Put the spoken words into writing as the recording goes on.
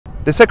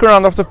The second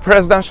round of the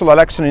presidential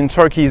election in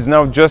Turkey is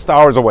now just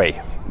hours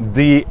away.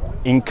 The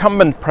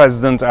incumbent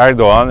President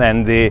Erdogan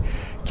and the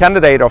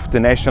candidate of the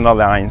National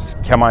Alliance,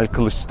 Kemal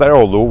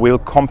will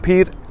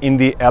compete in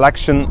the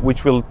election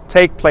which will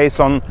take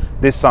place on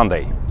this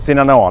Sunday.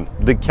 Sinan Oğan,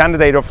 the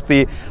candidate of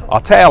the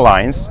Ata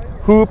Alliance,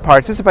 who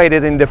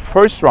participated in the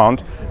first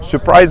round,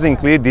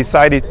 surprisingly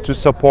decided to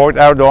support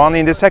Erdogan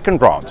in the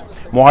second round.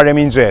 Muharrem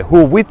İnce,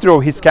 who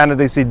withdrew his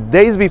candidacy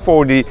days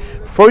before the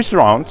first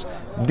round,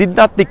 did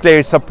not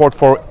declare support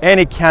for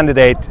any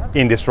candidate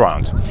in this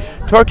round.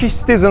 Turkish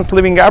citizens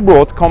living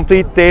abroad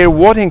complete their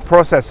voting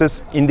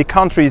processes in the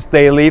countries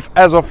they live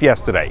as of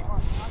yesterday.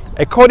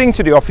 According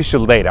to the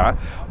official data,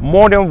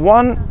 more than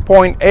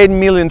 1.8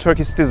 million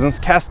Turkish citizens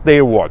cast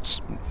their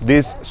votes.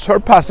 This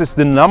surpasses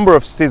the number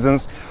of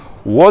citizens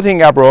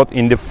voting abroad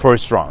in the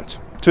first round.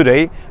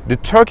 Today, the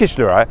Turkish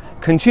lira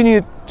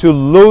continued to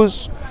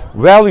lose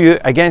value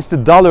against the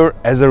dollar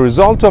as a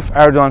result of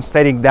Erdogan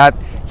stating that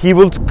he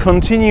will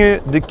continue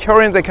the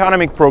current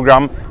economic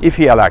program if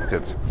he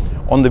elected.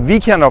 On the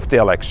weekend of the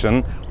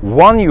election,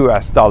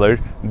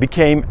 $1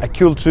 became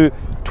equal to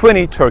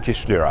 20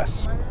 Turkish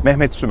liras.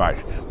 Mehmet Sümer,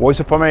 Voice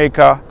of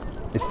America,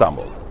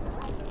 İstanbul.